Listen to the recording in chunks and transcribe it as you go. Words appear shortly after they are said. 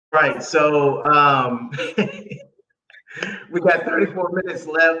Right. So we got 34 minutes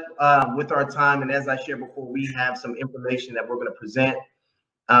left with our time. And as I shared before, we have some information that we're going to present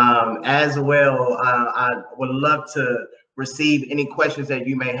as well. I would love to receive any questions that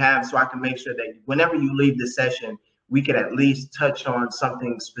you may have so I can make sure that whenever you leave the session, we could at least touch on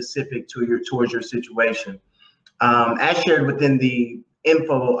something specific towards your situation. As shared within the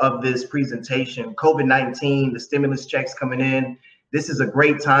info of this presentation, COVID-19, the stimulus checks coming in, this is a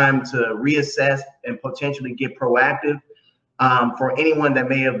great time to reassess and potentially get proactive. For anyone that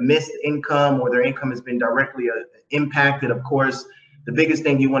may have missed income or their income has been directly impacted, of course, the biggest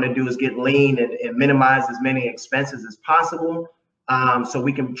thing you want to do is get lean and minimize as many expenses as possible, so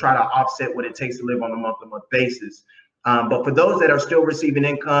we can try to offset what it takes to live on a month-to-month basis. But for those that are still receiving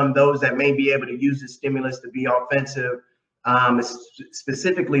income, those that may be able to use the stimulus to be offensive,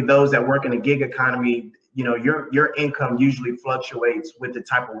 specifically those that work in a gig economy, you know, your income usually fluctuates with the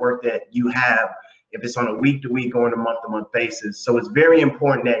type of work that you have, if it's on a week-to-week or on a month-to-month basis. So it's very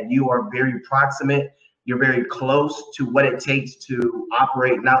important that you are very proximate, you're very close to what it takes to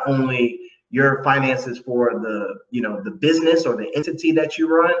operate not only your finances for the, you know, the business or the entity that you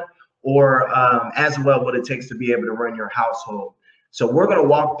run, or as well what it takes to be able to run your household. So we're going to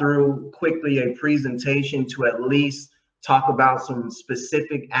walk through quickly a presentation to at least talk about some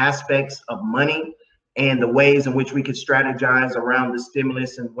specific aspects of money and the ways in which we could strategize around the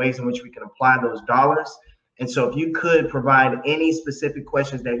stimulus and ways in which we can apply those dollars. And so if you could provide any specific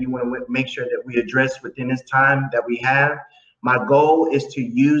questions that you want to make sure that we address within this time that we have. My goal is to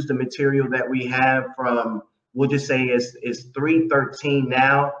use the material that we have from, we'll just say it's 3:13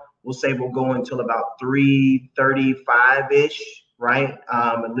 now. We'll say we'll go until about 3:35-ish, right?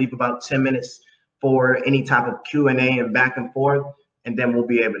 And leave about 10 minutes for any type of Q&A and back and forth, and then we'll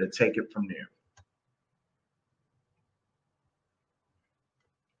be able to take it from there.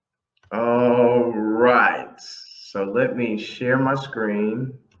 All right, so let me share my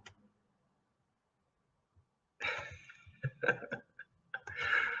screen.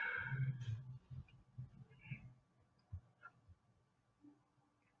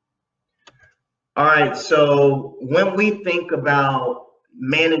 All right, so when we think about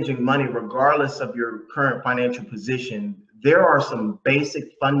managing money, regardless of your current financial position, there are some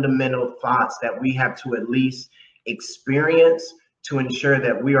basic fundamental thoughts that we have to at least experience to ensure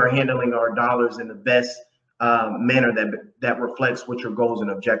that we are handling our dollars in the best manner that reflects what your goals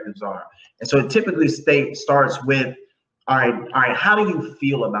and objectives are. And so it typically starts with, all right, how do you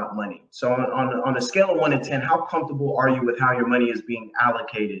feel about money? So on a scale of 1 to 10, how comfortable are you with how your money is being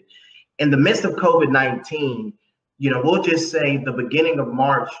allocated? In the midst of COVID-19, you know, we'll just say the beginning of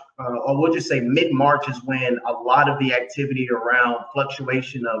March, or we'll just say mid-March is when a lot of the activity around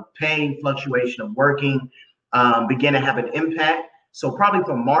fluctuation of pay, fluctuation of working, began to have an impact. So probably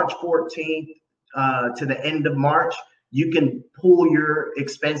from March 14th to the end of March, you can pull your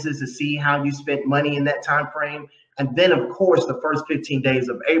expenses to see how you spent money in that time frame. And then, of course, the first 15 days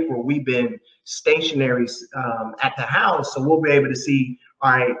of April, we've been stationary at the house. So we'll be able to see,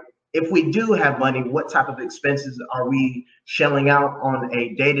 all right, if we do have money, what type of expenses are we shelling out on a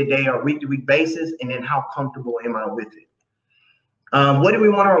day-to-day or week-to-week basis? And then how comfortable am I with it? What do we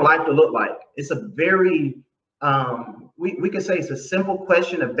want our life to look like? It's a very, we could say it's a simple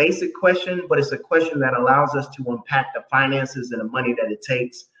question, a basic question, but it's a question that allows us to unpack the finances and the money that it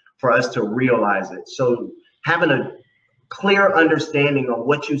takes for us to realize it. So having a clear understanding of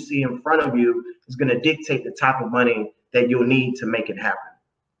what you see in front of you is going to dictate the type of money that you'll need to make it happen.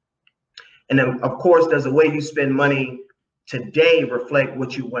 And then, of course, does the way you spend money today reflect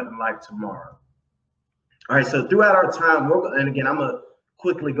what you want in life tomorrow? All right, so throughout our time, and again, I'm going to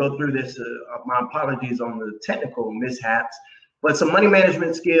quickly go through this. My apologies on the technical mishaps, but some money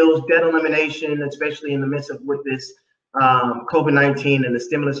management skills, debt elimination, especially in the midst of with this COVID-19 and the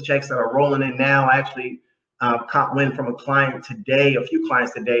stimulus checks that are rolling in now. I actually caught wind from a client today, a few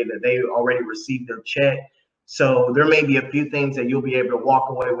clients today, that they already received their check. So there may be a few things that you'll be able to walk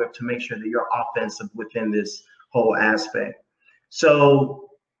away with to make sure that you're offensive within this whole aspect. So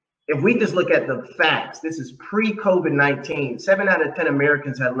if we just look at the facts, this is pre-COVID-19, 7 out of 10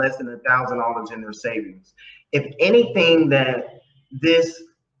 Americans had less than $1,000 in their savings. If anything that this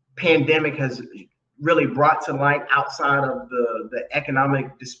pandemic has really brought to light outside of the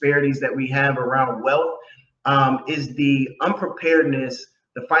economic disparities that we have around wealth, is the unpreparedness,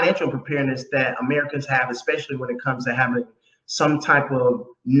 the financial preparedness that Americans have, especially when it comes to having some type of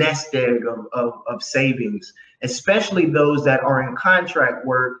nest egg of savings, especially those that are in contract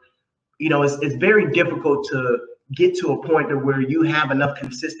work. You know, it's very difficult to get to a point to where you have enough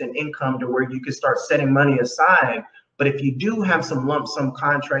consistent income to where you can start setting money aside. But if you do have some lump sum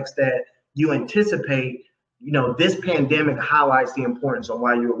contracts that you anticipate, this pandemic highlights the importance on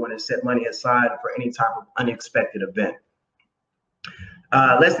why you would want to set money aside for any type of unexpected event.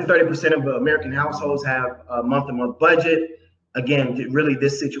 Less than 30% of American households have a month-to-month budget. Again, really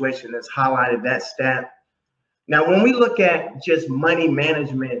this situation has highlighted that stat. Now, when we look at just money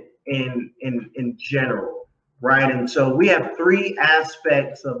management in general, right? And so we have three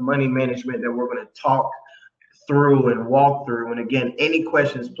aspects of money management that we're going to talk through and walk through. And again, any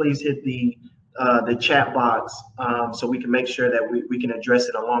questions, please hit the chat box so we can make sure that we can address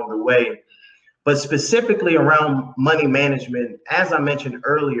it along the way. But specifically around money management, as I mentioned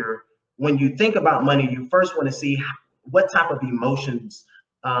earlier, when you think about money, you first want to see what type of emotions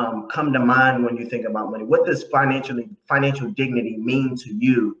come to mind when you think about money. What does financial dignity mean to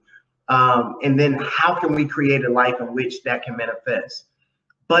you? And then how can we create a life in which that can manifest?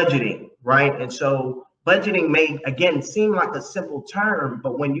 Budgeting, right? And so budgeting may, again, seem like a simple term,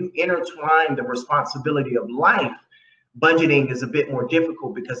 but when you intertwine the responsibility of life, budgeting is a bit more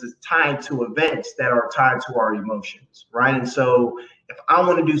difficult because it's tied to events that are tied to our emotions, right? And so if I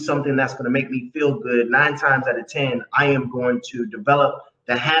want to do something that's going to make me feel good, 9 times out of 10, I am going to develop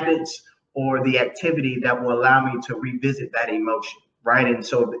the habits or the activity that will allow me to revisit that emotion, right? And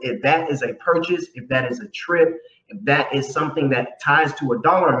so if that is a purchase, if that is a trip, if that is something that ties to a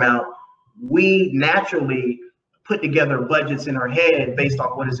dollar amount, we naturally put together budgets in our head based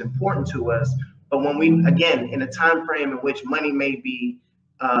off what is important to us. But when we, again, in a time frame in which money may be,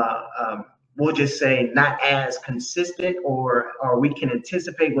 we'll just say not as consistent, or we can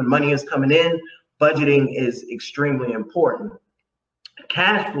anticipate when money is coming in, budgeting is extremely important.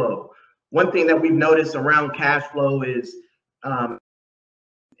 Cash flow. One thing that we've noticed around cash flow is,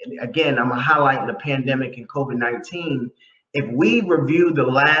 again, I'm gonna highlight the pandemic and COVID-19. If we review the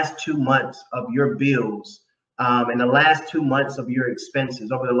last 2 months of your bills, and the last 2 months of your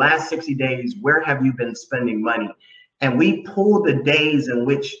expenses, over the last 60 days, where have you been spending money? And we pull the days in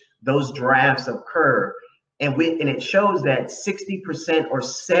which those drafts occur, and it shows that 60% or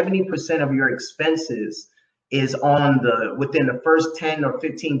 70% of your expenses is within the first 10 or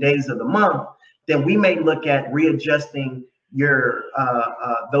 15 days of the month. Then we may look at readjusting your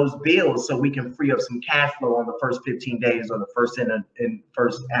those bills so we can free up some cash flow on the first 15 days or the first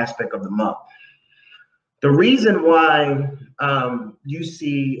aspect of the month. The reason why you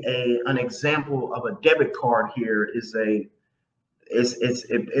see an example of a debit card here is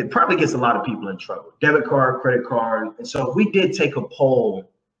it probably gets a lot of people in trouble. Debit card, credit card. And so if we did take a poll,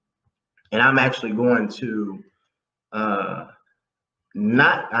 and I'm actually going to I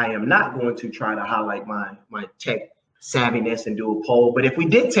am not going to try to highlight my tech savviness and do a poll, but if we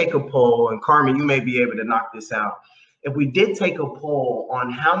did take a poll, and Carmen, you may be able to knock this out. If we did take a poll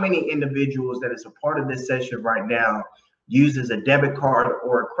on how many individuals that is a part of this session right now uses a debit card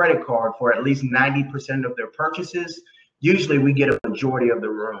or a credit card for at least 90% of their purchases, usually we get a majority of the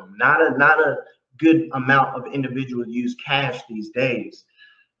room. Not a good amount of individuals use cash these days.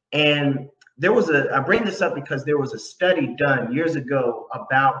 And I bring this up because there was a study done years ago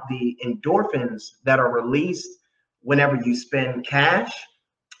about the endorphins that are released whenever you spend cash,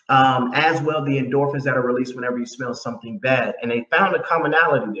 as well the endorphins that are released whenever you smell something bad. And they found a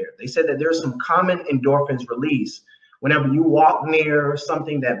commonality there. They said that there's some common endorphins released whenever you walk near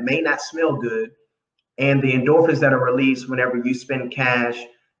something that may not smell good, and the endorphins that are released whenever you spend cash,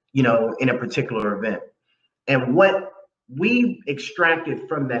 in a particular event. And what we extracted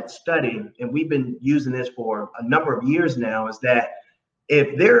from that study, and we've been using this for a number of years now, is that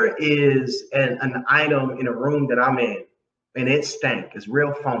if there is an item in a room that I'm in and it stank, it's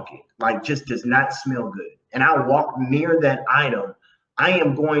real funky, like just does not smell good, and I walk near that item, I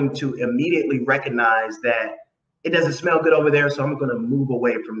am going to immediately recognize that it doesn't smell good over there, so I'm going to move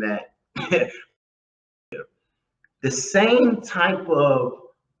away from that. The same type of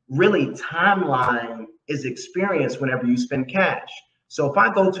really timeline is experienced whenever you spend cash. So if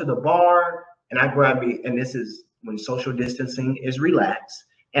I go to the bar and I grab me, and this is when social distancing is relaxed,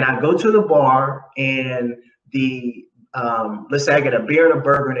 and I go to the bar and let's say I get a beer and a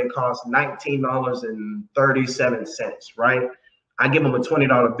burger and it costs $19.37, right? I give them a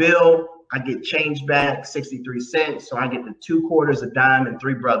 $20 bill, I get change back 63 cents, so I get the 2 quarters, a dime, and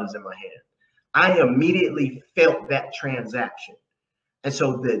 3 brothers in my hand. I immediately felt that transaction. And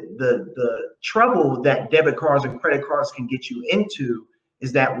so the trouble that debit cards and credit cards can get you into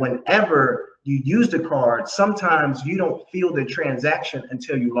is that whenever you use the card, sometimes you don't feel the transaction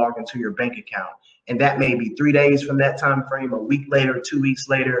until you log into your bank account. And that may be 3 days from that time frame, a week later, 2 weeks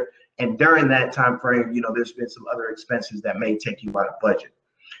later. And during that time frame, there's been some other expenses that may take you out of budget.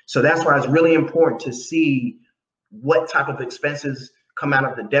 So that's why it's really important to see what type of expenses come out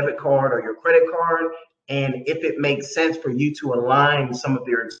of the debit card or your credit card, and if it makes sense for you to align some of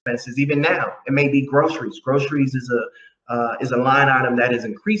your expenses. Even now, it may be groceries. Groceries is a line item that has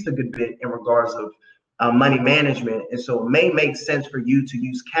increased a good bit in regards of money management, and so it may make sense for you to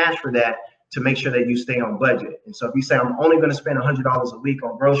use cash for that to make sure that you stay on budget. And so if you say I'm only going to spend $100 a week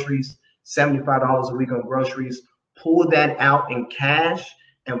on groceries, $75 a week on groceries, pull that out in cash,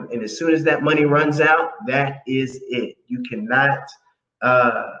 and as soon as that money runs out, that is it. You cannot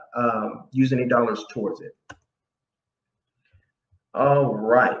use any dollars towards it. All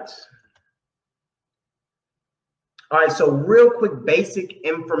right. All right, so real quick basic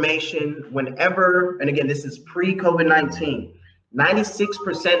information. Whenever, and again, this is pre-COVID-19,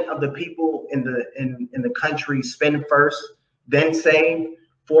 96% of the people in the country spend first, then save.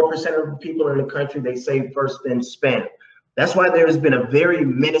 4% of the people in the country, they save first, then spend. That's why there's been a very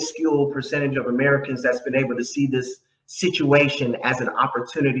minuscule percentage of Americans that's been able to see this situation as an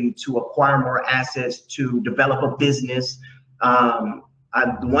opportunity to acquire more assets, to develop a business.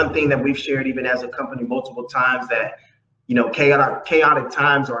 One thing that we've shared even as a company multiple times, that chaotic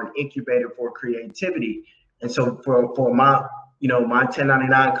times are an incubator for creativity. And so for my my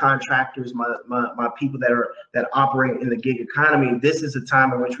 1099 contractors, my people that operate in the gig economy, this is a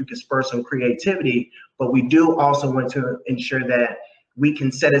time in which we can spur some creativity, but we do also want to ensure that we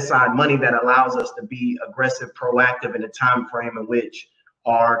can set aside money that allows us to be aggressive, proactive in a time frame in which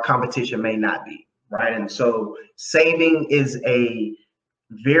our competition may not be, right? And so saving is a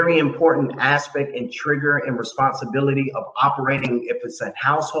very important aspect and trigger and responsibility of operating, if it's a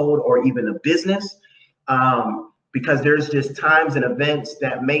household or even a business, because there's just times and events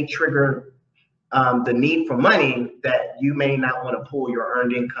that may trigger the need for money that you may not want to pull your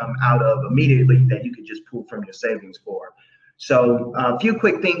earned income out of immediately, that you could just pull from your savings for. So a few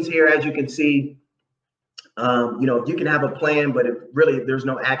quick things here. As you can see, you can have a plan, but if really there's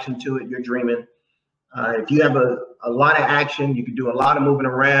no action to it, you're dreaming. If you have a lot of action, you can do a lot of moving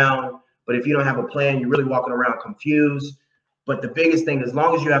around, but if you don't have a plan, you're really walking around confused. But the biggest thing, as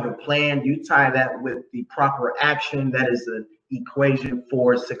long as you have a plan, you tie that with the proper action, that is the equation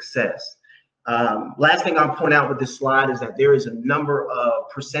for success. Last thing I'll point out with this slide is that there is a number of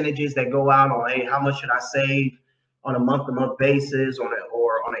percentages that go out on, hey, how much should I save on a month-to-month basis, or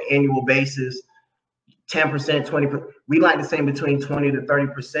on an annual basis? 10%, 20%. We like to say between 20 to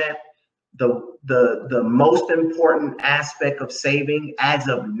 30%. The most important aspect of saving as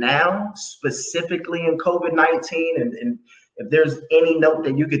of now, specifically in COVID-19, and if there's any note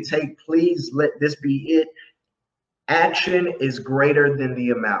that you could take, please let this be it. Action is greater than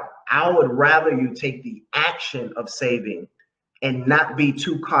the amount. I would rather you take the action of saving and not be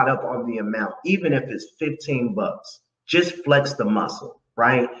too caught up on the amount, even if it's 15 bucks. Just flex the muscle,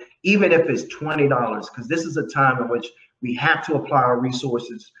 right? Even if it's $20, because this is a time in which we have to apply our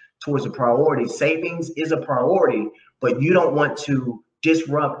resources towards a priority. Savings is a priority, but you don't want to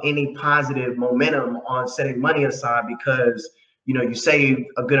disrupt any positive momentum on setting money aside because you save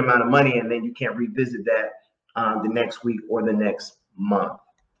a good amount of money and then you can't revisit that the next week or the next month.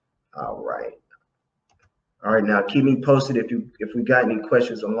 All right. Now keep me posted if we got any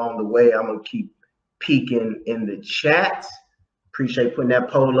questions along the way. I'm gonna keep peeking in the chat. Appreciate putting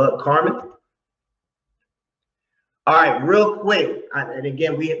that poll up, Carmen. All right, real quick, and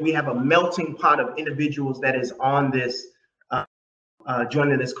again, we have a melting pot of individuals that is on this,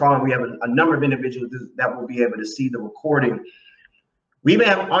 joining this call, and we have a number of individuals that will be able to see the recording. We may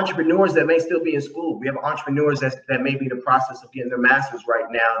have entrepreneurs that may still be in school. We have entrepreneurs that may be in the process of getting their masters right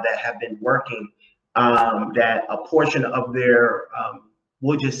now that have been working, that a portion of their,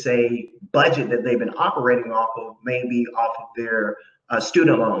 we'll just say, budget that they've been operating off of may be off of their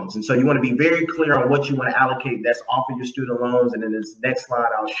student loans. And so you want to be very clear on what you want to allocate that's off of your student loans. And in this next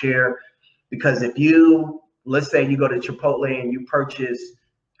slide, I'll share, because if let's say you go to Chipotle and you purchase,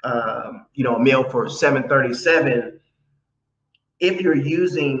 a meal for $7.37, if you're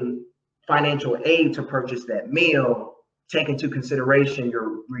using financial aid to purchase that meal, take into consideration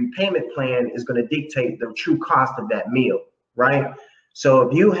your repayment plan is going to dictate the true cost of that meal, right? So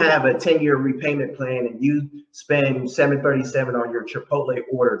if you have a 10-year repayment plan and you spend $7.37 on your Chipotle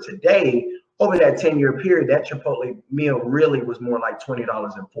order today, over that 10-year period, that Chipotle meal really was more like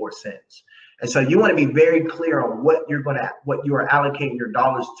 $20.04. And so you want to be very clear on what you are allocating your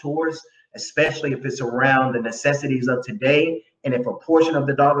dollars towards, especially if it's around the necessities of today. And if a portion of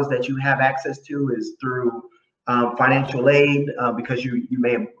the dollars that you have access to is through financial aid, because you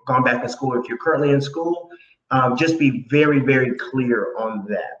may have gone back to school if you're currently in school, just be very, very clear on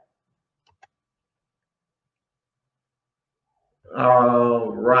that.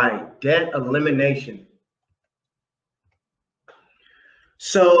 All right, debt elimination.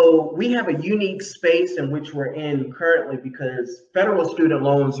 So we have a unique space in which we're in currently because federal student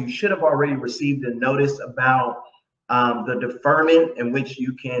loans, you should have already received a notice about the deferment in which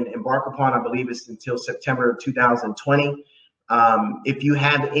you can embark upon. I believe it's until September of 2020. If you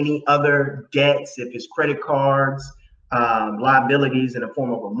have any other debts, if it's credit cards, liabilities in the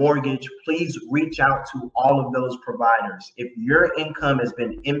form of a mortgage, please reach out to all of those providers. If your income has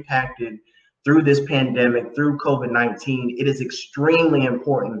been impacted through this pandemic, through COVID-19, it is extremely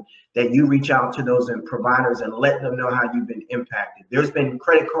important that you reach out to those providers and let them know how you've been impacted. There's been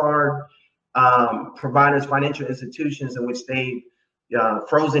credit card providers, financial institutions in which they've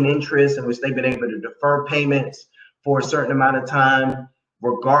frozen interest, in which they've been able to defer payments for a certain amount of time.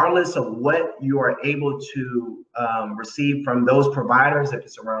 Regardless of what you are able to receive from those providers, if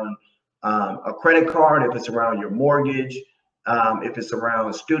it's around a credit card, if it's around your mortgage, if it's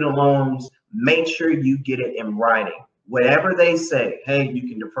around student loans, make sure you get it in writing. Whatever they say, hey, you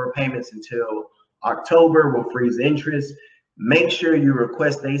can defer payments until October, we'll freeze interest. Make sure you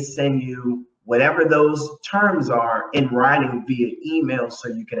request they send you whatever those terms are in writing via email so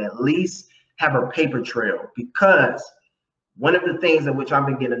you can at least have a paper trail. Because one of the things in which I've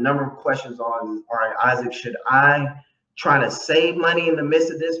been getting a number of questions on is, all right, Isaac, should I try to save money in the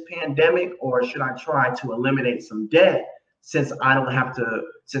midst of this pandemic, or should I try to eliminate some debt since I don't have to,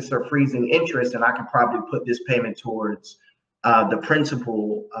 since they're freezing interest and I can probably put this payment towards the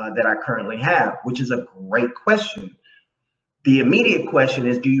principal that I currently have, which is a great question. The immediate question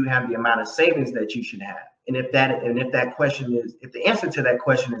is, do you have the amount of savings that you should have? And if that question is, if the answer to that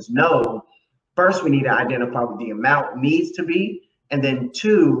question is no, first we need to identify what the amount needs to be. And then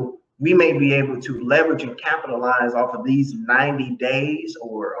two, we may be able to leverage and capitalize off of these 90 days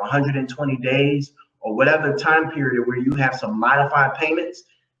or 120 days or whatever time period where you have some modified payments,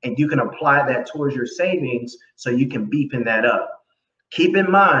 and you can apply that towards your savings so you can beefing that up. Keep in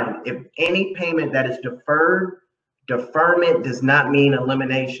mind, if any payment that is deferred, deferment does not mean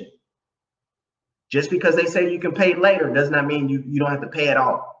elimination. Just because they say you can pay later does not mean you don't have to pay at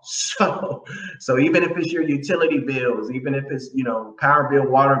all. So even if it's your utility bills, even if it's, power bill,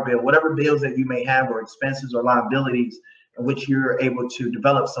 water bill, whatever bills that you may have or expenses or liabilities in which you're able to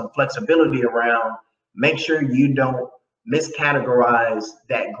develop some flexibility around, make sure you don't miscategorize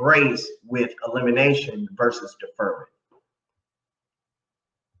that grace with elimination versus deferment.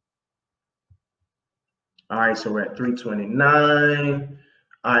 All right, so we're at 329.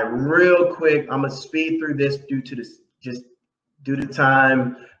 All right, real quick, I'm gonna speed through this due to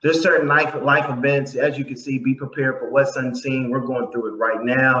time. There's certain life events, as you can see. Be prepared for what's unseen. We're going through it right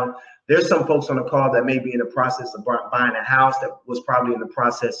now. There's some folks on the call that may be in the process of buying a house, that was probably in the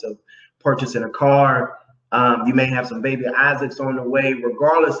process of purchasing a car. You may have some baby Isaacs on the way.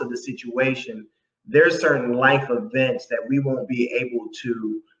 Regardless of the situation, there's certain life events that we won't be able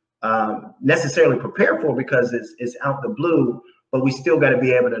to necessarily prepare for because it's out the blue, but we still got to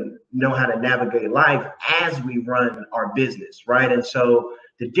be able to know how to navigate life as we run our business, right? And so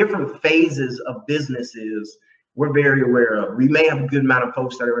the different phases of businesses we're very aware of. We may have a good amount of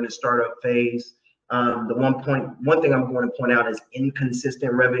folks that are in the startup phase. One thing I'm going to point out is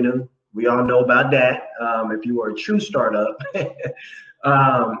inconsistent revenue. We all know about that. If you are a true startup,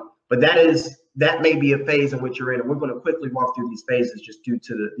 but that may be a phase in which you're in. And we're going to quickly walk through these phases just due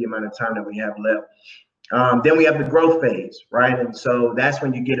to the amount of time that we have left. Then we have the growth phase, right? And so that's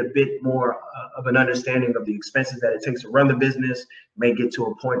when you get a bit more of an understanding of the expenses that it takes to run the business. You may get to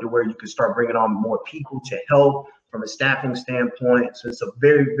a point to where you can start bringing on more people to help from a staffing standpoint. So it's a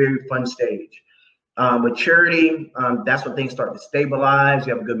very, very fun stage. Maturity, that's when things start to stabilize.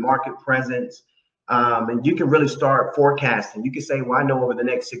 You have a good market presence. And you can really start forecasting. You can say, well, I know over the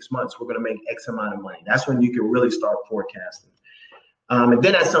next 6 months, we're going to make X amount of money. That's when you can really start forecasting. And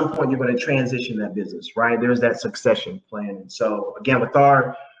then at some point, you're going to transition that business, right? There's that succession plan. And so again, with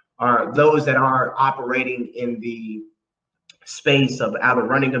those that are operating in the space of either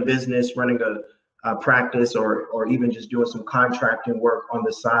running a business, running a practice, or even just doing some contracting work on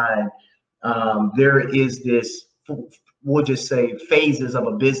the side, there is this, we'll just say, phases of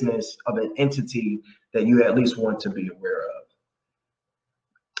a business, of an entity that you at least want to be aware of.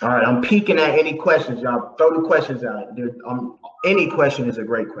 All right, I'm peeking at any questions, y'all. Throw the questions out. Any question is a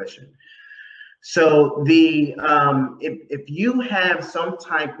great question. So if you have some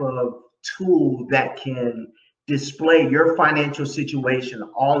type of tool that can display your financial situation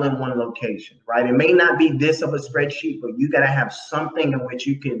all in one location, right? It may not be this of a spreadsheet, but you got to have something in which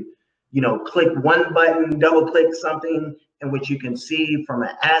you can, click one button, double click something in which you can see from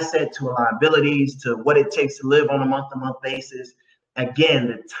an asset to a liabilities to what it takes to live on a month-to-month basis. Again,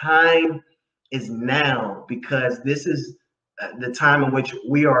 the time is now, because this is the time in which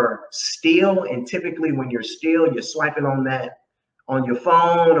we are still, and typically when you're still, you're swiping on that on your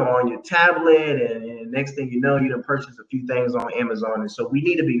phone or on your tablet, and next thing you know, you done purchased a few things on Amazon. And so we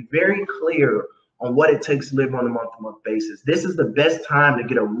need to be very clear on what it takes to live on a month-to-month basis. This is the best time to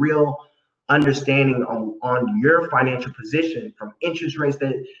get a real understanding on your financial position, from interest rates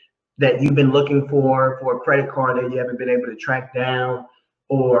that you've been looking for a credit card that you haven't been able to track down,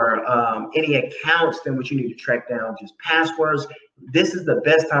 or any accounts in which you need to track down, just passwords. This is the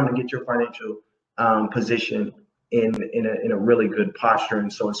best time to get your financial position in a really good posture.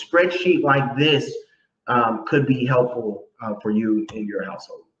 And so a spreadsheet like this could be helpful for you in your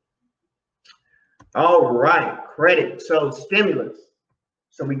household. All right, credit. So stimulus.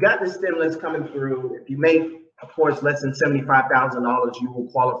 So we got the stimulus coming through. If you make, of course, less than $75,000, you will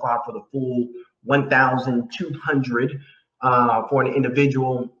qualify for the full $1,200 for an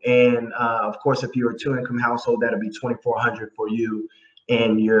individual. And of course, if you're a two-income household, that'll be $2,400 for you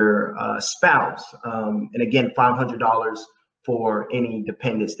and your spouse. And again, $500 for any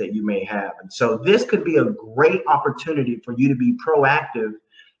dependents that you may have. And so this could be a great opportunity for you to be proactive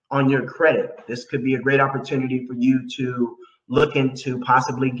on your credit. This could be a great opportunity for you to look into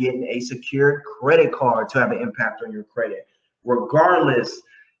possibly getting a secured credit card to have an impact on your credit. Regardless,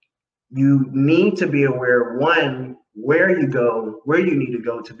 you need to be aware, one, where you need to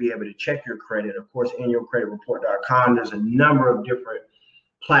go to be able to check your credit. Of course, annualcreditreport.com, there's a number of different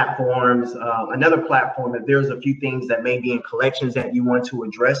platforms. Another platform, if there's a few things that may be in collections that you want to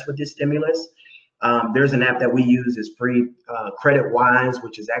address with this stimulus, there's an app that we use, is free, CreditWise,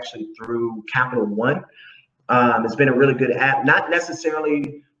 which is actually through Capital One. It's been a really good app, not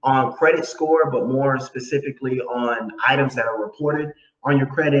necessarily on credit score, but more specifically on items that are reported on your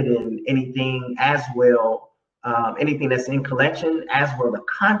credit, and anything as well, anything that's in collection, as well the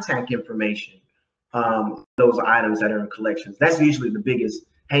contact information, those items that are in collections. That's usually the biggest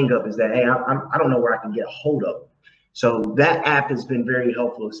hang up, is that, hey, I don't know where I can get a hold of them. So that app has been very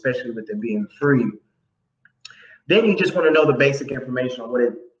helpful, especially with it being free. Then you just want to know the basic information on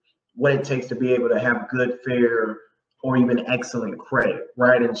what it takes to be able to have good, fair, or even excellent credit,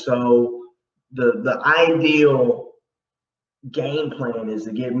 right? And so the ideal game plan is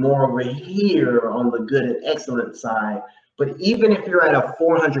to get more over here on the good and excellent side. But even if you're at a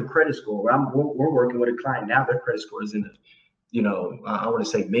 400 credit score, we're working with a client now, their credit score is in the, I want to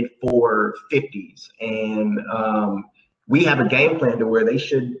say mid 450s, and we have a game plan to where they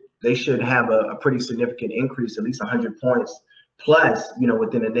should have a pretty significant increase, at least 100 points plus,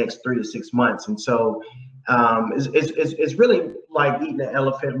 within the next 3 to 6 months. And so it's really like eating an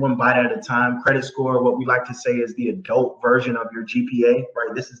elephant one bite at a time. Credit score, what we like to say, is the adult version of your GPA,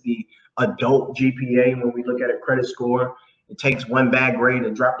 right? This is the adult GPA. When we look at a credit score, it takes one bad grade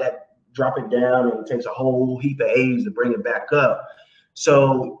to drop it down, and it takes a whole heap of A's to bring it back up.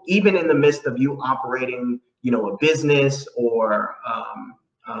 So even in the midst of you operating, a business or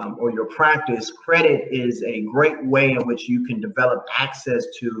your practice, credit is a great way in which you can develop access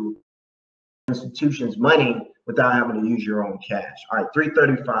to institutions' money without having to use your own cash. All right,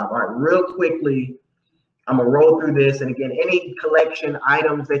 335. All right, real quickly, I'm gonna roll through this. And again, any collection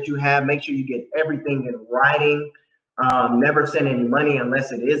items that you have, make sure you get everything in writing. Never send any money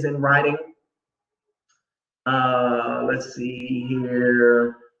unless it is in writing. Let's see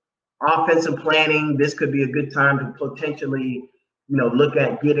here. Offensive planning. This could be a good time to potentially, look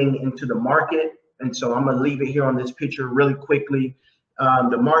at getting into the market. And so I'm gonna leave it here on this picture really quickly.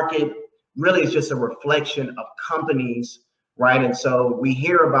 The market really is just a reflection of companies, right? And so we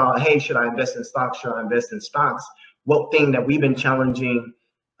hear about, hey, should I invest in stocks? Should I invest in stocks? One thing that we've been challenging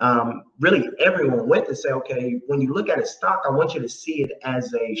really everyone with to say, okay, when you look at a stock, I want you to see it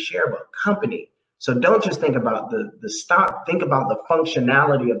as a share of a company. So don't just think about the stock, think about the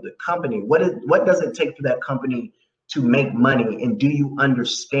functionality of the company. What does it take for that company to make money, and do you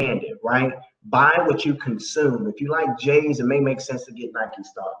understand it, right? Buy what you consume. If you like J's, it may make sense to get Nike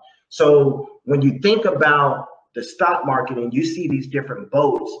stock. So when you think about the stock market and you see these different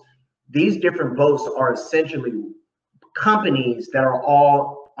boats are essentially companies that are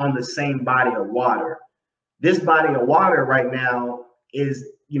all on the same body of water. This body of water right now is,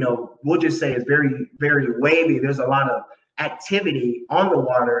 we'll just say it's very, very wavy. There's a lot of activity on the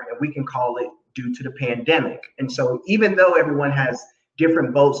water, and we can call it due to the pandemic. And so even though everyone has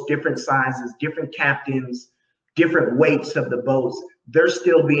different boats, different sizes, different captains, different weights of the boats, they're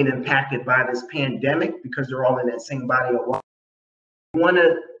still being impacted by this pandemic because they're all in that same body of water. You want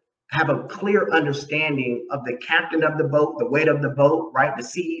to have a clear understanding of the captain of the boat, the weight of the boat, right? The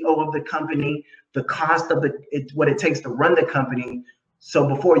CEO of the company, the cost of what it takes to run the company. So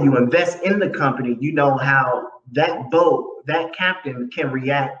before you invest in the company, you know how that boat that captain can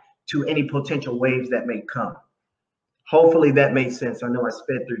react to any potential waves that may come. Hopefully that made sense. I know I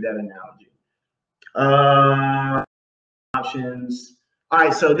sped through that analogy. Options. All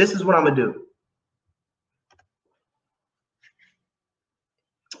right, so this is what I'm gonna do.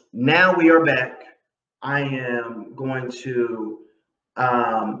 Now we are back. I am going to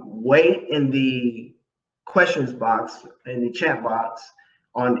wait in the questions box, in the chat box,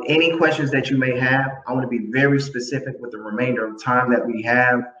 on any questions that you may have. I want to be very specific with the remainder of time that we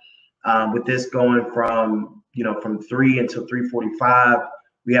have. With this going from, from 3 until 3:45,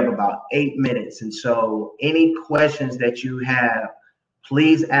 we have about 8 minutes. And so any questions that you have,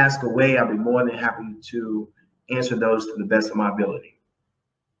 please ask away. I'll be more than happy to answer those to the best of my ability.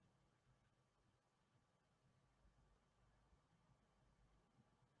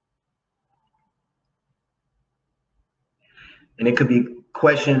 And it could be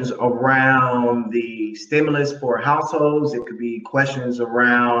questions around the stimulus for households. It could be questions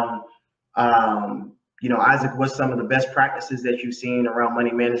around, Isaac, what's some of the best practices that you've seen around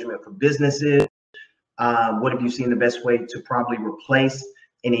money management for businesses? What have you seen the best way to probably replace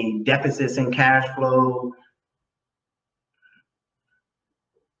any deficits in cash flow?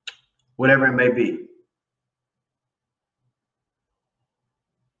 Whatever it may be.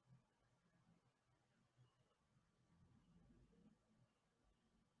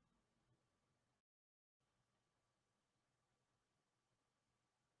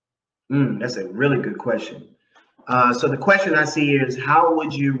 That's a really good question. So the question I see is, how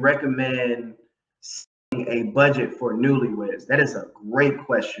would you recommend setting a budget for newlyweds? That is a great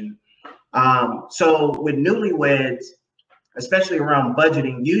question. So with newlyweds, especially around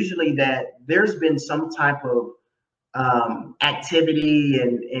budgeting, usually that there's been some type of activity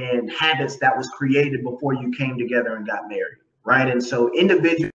and habits that was created before you came together and got married, right? And so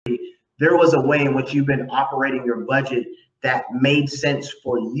individually, there was a way in which you've been operating your budget that made sense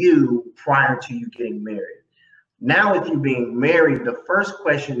for you prior to you getting married. Now, with you being married, the first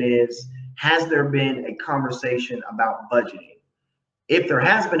question is, has there been a conversation about budgeting? If there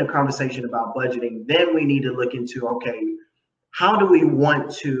has been a conversation about budgeting, then we need to look into, okay, how do we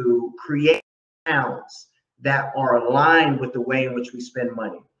want to create accounts that are aligned with the way in which we spend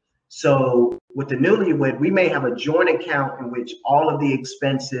money? So with the newlywed, we may have a joint account in which all of the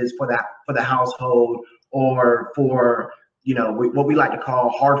expenses for the household, or for what we like to call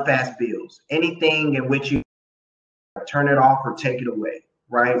hard fast bills, anything in which you turn it off or take it away,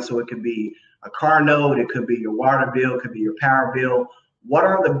 right? So it could be a car note, it could be your water bill, it could be your power bill. What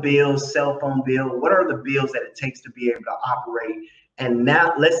are the bills, cell phone bill? What are the bills that it takes to be able to operate? And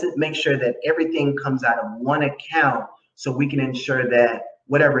now let's make sure that everything comes out of one account, so we can ensure that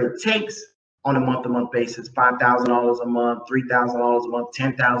whatever it takes on a month-to-month basis, $5,000 a month, $3,000 a month,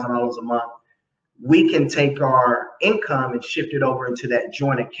 $10,000 a month, we can take our income and shift it over into that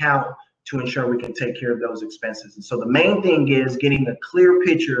joint account to ensure we can take care of those expenses. And so the main thing is getting a clear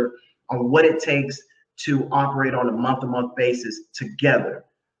picture on what it takes to operate on a month-to-month basis together.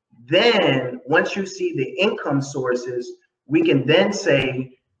 Then once you see the income sources, we can then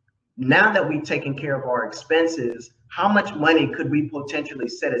say, now that we've taken care of our expenses, how much money could we potentially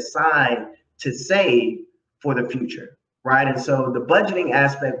set aside to save for the future, right? And so the budgeting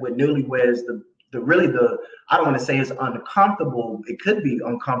aspect with newlyweds, I don't want to say it's uncomfortable. It could be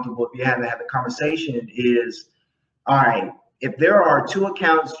uncomfortable if you haven't had the conversation, is, all right, if there are 2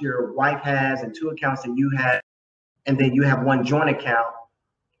 accounts your wife has and 2 accounts that you have, and then you have one joint account,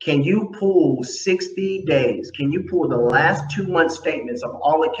 can you pull 60 days? Can you pull the last 2 month statements of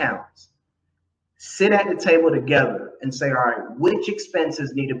all accounts, sit at the table together and say, all right, which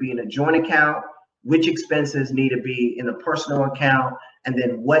expenses need to be in a joint account? Which expenses need to be in a personal account? And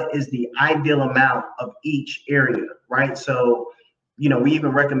then what is the ideal amount of each area, right? So, we even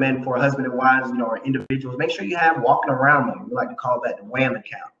recommend for husband and wives, or individuals, make sure you have walking around money. We like to call that the WAM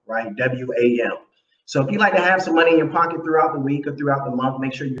account, right? WAM. So if you like to have some money in your pocket throughout the week or throughout the month,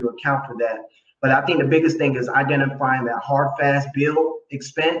 make sure you account for that. But I think the biggest thing is identifying that hard, fast bill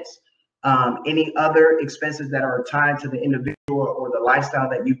expense, any other expenses that are tied to the individual or the lifestyle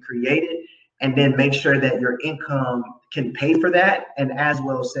that you've created, and then make sure that your income can pay for that, and as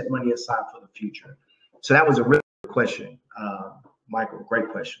well set money aside for the future. So that was a really good question, Michael. Great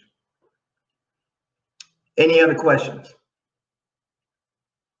question. Any other questions?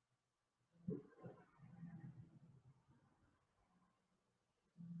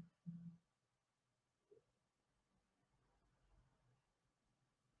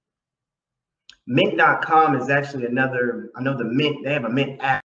 Mint.com is actually another, I know the Mint, they have a Mint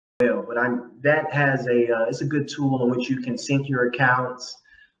app as well, but that has it's a good tool in which you can sync your accounts.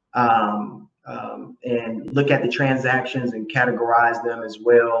 and look at the transactions and categorize them as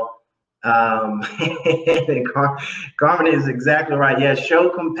well. Carmen is exactly right. Yeah, show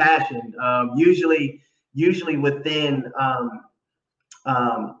compassion. Usually within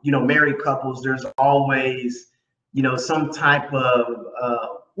married couples, there's always some type of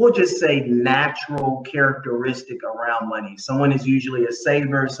we'll just say natural characteristic around money. Someone is usually a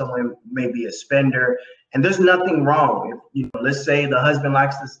saver, someone may be a spender, and there's nothing wrong. If, let's say the husband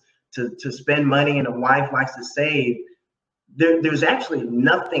likes to spend money and the wife likes to save. There's actually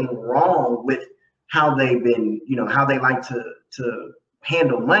nothing wrong with how they've been, how they like to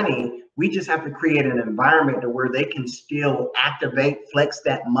handle money. We just have to create an environment to where they can still activate, flex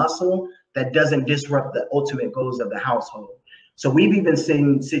that muscle that doesn't disrupt the ultimate goals of the household. So we've even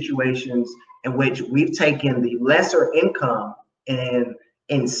seen situations in which we've taken the lesser income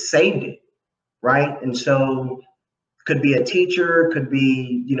and saved it, right? And so could be a teacher, could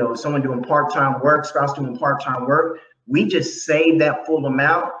be, someone doing part-time work, spouse doing part-time work. We just save that full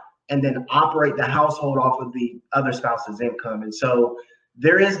amount and then operate the household off of the other spouse's income. And so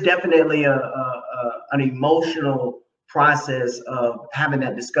there is definitely an emotional process of having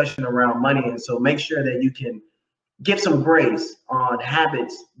that discussion around money. And so make sure that you can give some grace on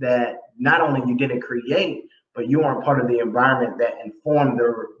habits that not only you didn't create, but you aren't part of the environment that informed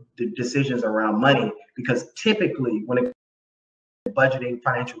the decisions around money. Because typically when it comes to budgeting,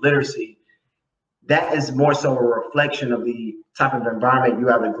 financial literacy, that is more so a reflection of the type of environment you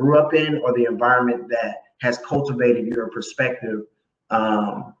either grew up in or the environment that has cultivated your perspective,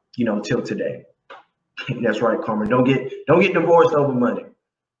 till today. That's right, Carmen. Don't get divorced over money.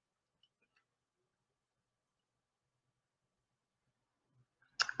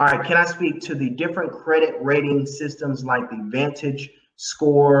 All right, can I speak to the different credit rating systems like the Vantage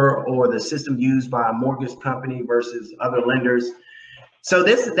score or the system used by a mortgage company versus other lenders? So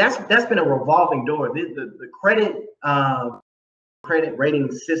that's been a revolving door. The credit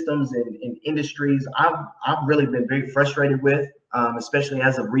rating systems and industries I've really been very frustrated with, especially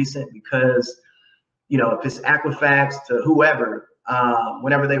as of recent, because if it's Equifax to whoever,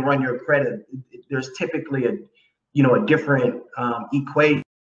 whenever they run your credit, there's typically a different equation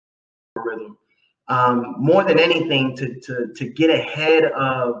algorithm. More than anything, to get ahead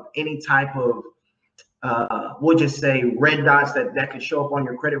of any type of we'll just say red dots that could show up on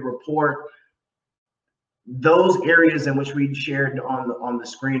your credit report. Those areas in which we shared on the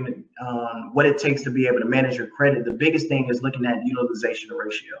screen, what it takes to be able to manage your credit. The biggest thing is looking at utilization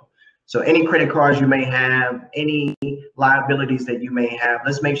ratio. So any credit cards you may have, any liabilities that you may have,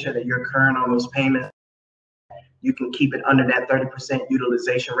 let's make sure that you're current on those payments. You can keep it under that 30%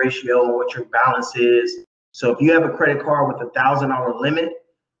 utilization ratio on what your balance is. So if you have a credit card with $1,000 limit,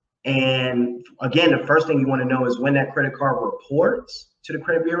 and again, the first thing you want to know is when that credit card reports to the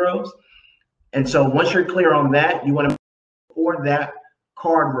credit bureaus. And so once you're clear on that, you want to before that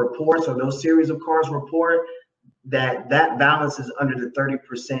card reports or those series of cards report that balance is under the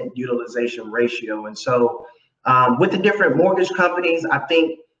 30% utilization ratio. And so with the different mortgage companies, I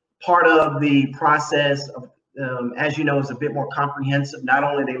think part of the process of, as you know, is a bit more comprehensive. Not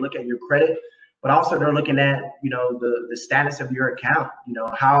only they look at your credit, but also they're looking at, the status of your account,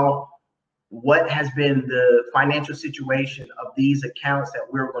 what has been the financial situation of these accounts that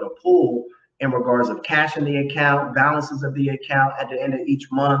we're going to pull in regards of cash in the account, balances of the account at the end of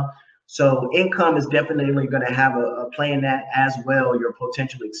each month. So income is definitely going to have a play in that, as well, your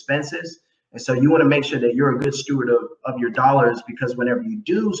potential expenses. And so you want to make sure that you're a good steward of your dollars, because whenever you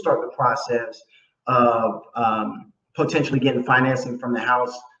do start the process of potentially getting financing from the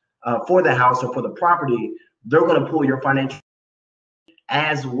house, for the house or for the property, they're going to pull your financial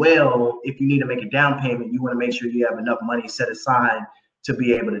as well. If you need to make a down payment, you want to make sure you have enough money set aside to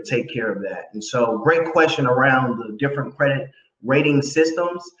be able to take care of that. And so great question around the different credit rating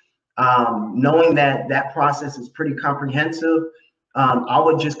systems. Knowing that process is pretty comprehensive, I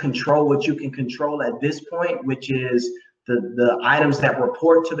would just control what you can control at this point, which is the items that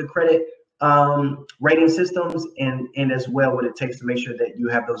report to the credit rating systems, and as well what it takes to make sure that you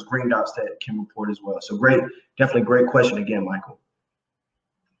have those green dots that can report as well. So definitely great question again, Michael.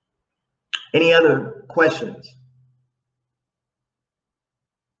 Any other questions?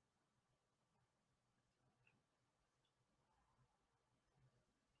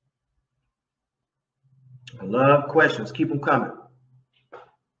 I love questions. Keep them coming.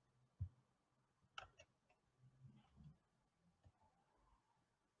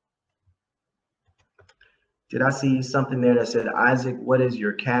 Did I see something there that said, Isaac, what is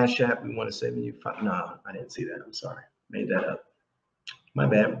your Cash App? We want to save you. No, I didn't see that. I'm sorry. Made that up. My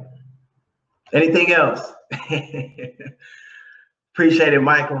bad. Anything else? Appreciate it,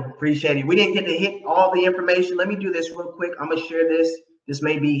 Michael. Appreciate it. We didn't get to hit all the information. Let me do this real quick. I'm gonna share this. This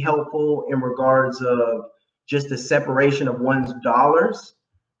may be helpful in regards of just the separation of one's dollars.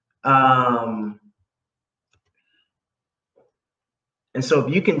 And so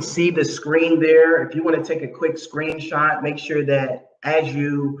if you can see the screen there, if you want to take a quick screenshot, make sure that as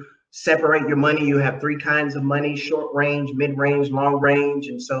you separate your money, you have three kinds of money: short range, mid range, long range.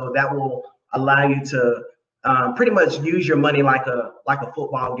 And so that will allow you to pretty much use your money like a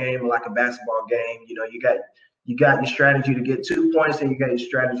football game or like a basketball game. You know, you got your strategy to get 2 points and you got your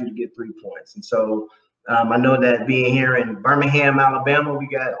strategy to get 3 points. And so I know that being here in Birmingham, Alabama, we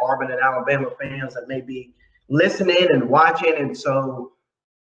got Auburn and Alabama fans that may be listening and watching. And so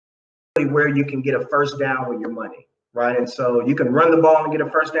where you can get a first down with your money, right? And so you can run the ball and get a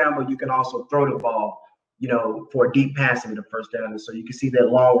first down, but you can also throw the ball, you know, for a deep pass and get a first down. And so you can see that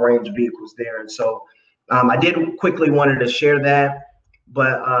long range vehicles there. And so I did quickly wanted to share that,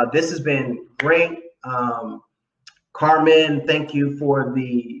 but this has been great. Carmen, thank you for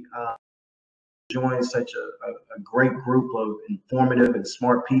the join such a great group of informative and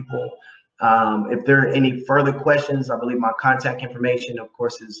smart people. If there are any further questions, I believe my contact information, of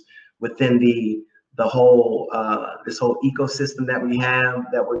course, is within the whole this whole ecosystem that we have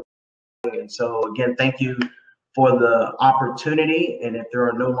that we're doing. And so again, thank you for the opportunity. And if there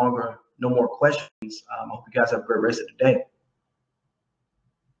are no more questions, I hope you guys have a great rest of the day.